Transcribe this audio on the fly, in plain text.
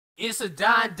It's a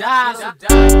dime dive.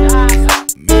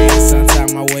 Man,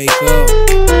 sometimes I wake up,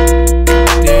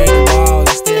 stare at the walls,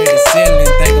 stare at the ceiling,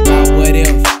 and think about what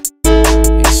if.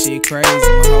 That shit crazy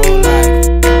my whole life.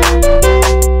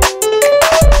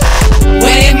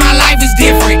 What if my life is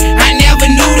different? I never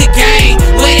knew the game.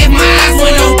 What if my eyes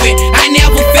went open? I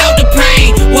never felt the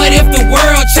pain. What if the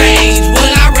world changed? Will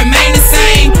I remain the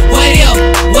same? What if?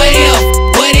 What if?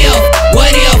 What if?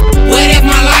 What if? What if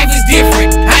my life is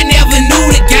different? I never knew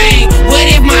the game. What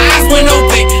if my eyes went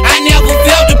open? I never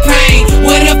felt the pain.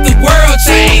 What if the world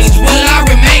changed? Will I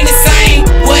remain the same?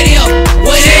 What if?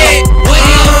 What if? What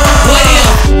if? What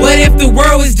if? What if the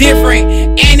world was different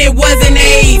and it wasn't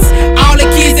AIDS? All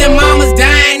the kids and mamas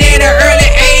dying at an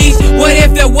early age. What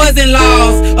if there wasn't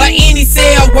laws or any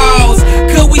cell walls?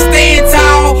 Could we stand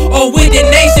tall or would the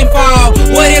nation fall?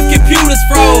 What if computers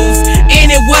froze and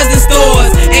it wasn't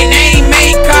stores and they ain't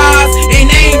made cars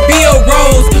and they ain't build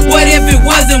roads? What if it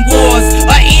wasn't wars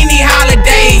or any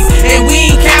holidays and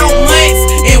we ain't count months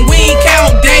and we ain't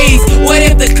count days? What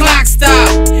if the clock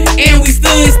stopped and we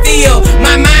stood still?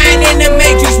 My mind in the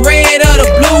matrix, red or the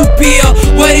blue pill.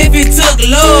 What if it took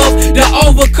love to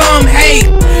overcome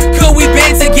hate? Could we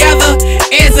band together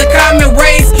as a common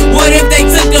race? What if they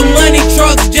took the money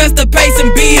trucks just to pay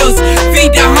some bills,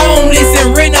 feed the homeless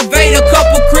and renovate a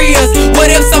couple cribs?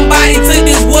 What if somebody took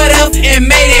this what if and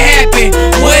made it happen?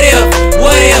 What if?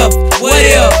 What if? What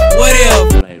if? What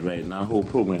if? Right. Now, our whole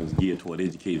program is geared toward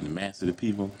educating the mass of the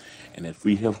people, and that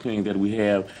free health clinic that we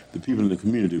have, the people in the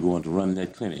community are going to run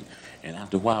that clinic. And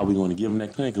after a while, we're going to give them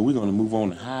that clinic, and we're going to move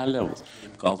on to higher levels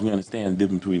because we understand the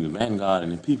difference between the vanguard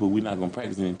and the people. We're not going to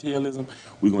practice intellectualism.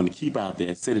 We're going to keep out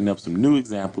there setting up some new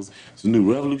examples, some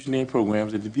new revolutionary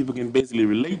programs that the people can basically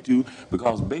relate to,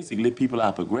 because basically people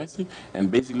are progressive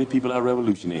and basically people are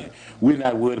revolutionary. We're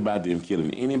not worried about them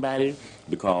killing anybody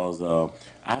because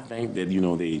I think that,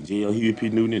 they jail Huey P.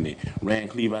 Newton and they ran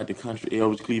Cleve out the country,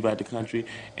 Elvis Cleve out the country,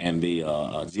 and they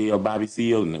jail Bobby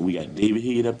Seale, and we got David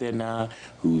Head up there now,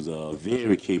 who's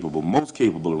very capable, most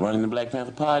capable of running the Black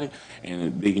Panther Party,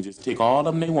 and they can just take all of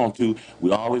them they want to.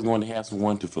 We're always going to have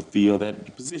someone to fulfill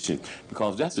that position,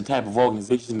 because that's the type of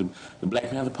organization the Black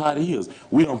Panther Party is.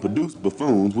 We don't produce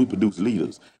buffoons, we produce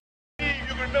leaders. You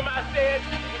can remember I said,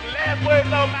 the last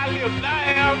words on my lips,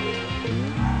 I am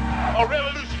a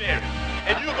revolutionary.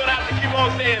 And you're going to have to keep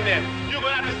on saying that. You're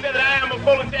going to have to say that I am a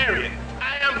proletarian.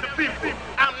 I am the people.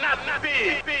 I'm not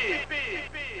big.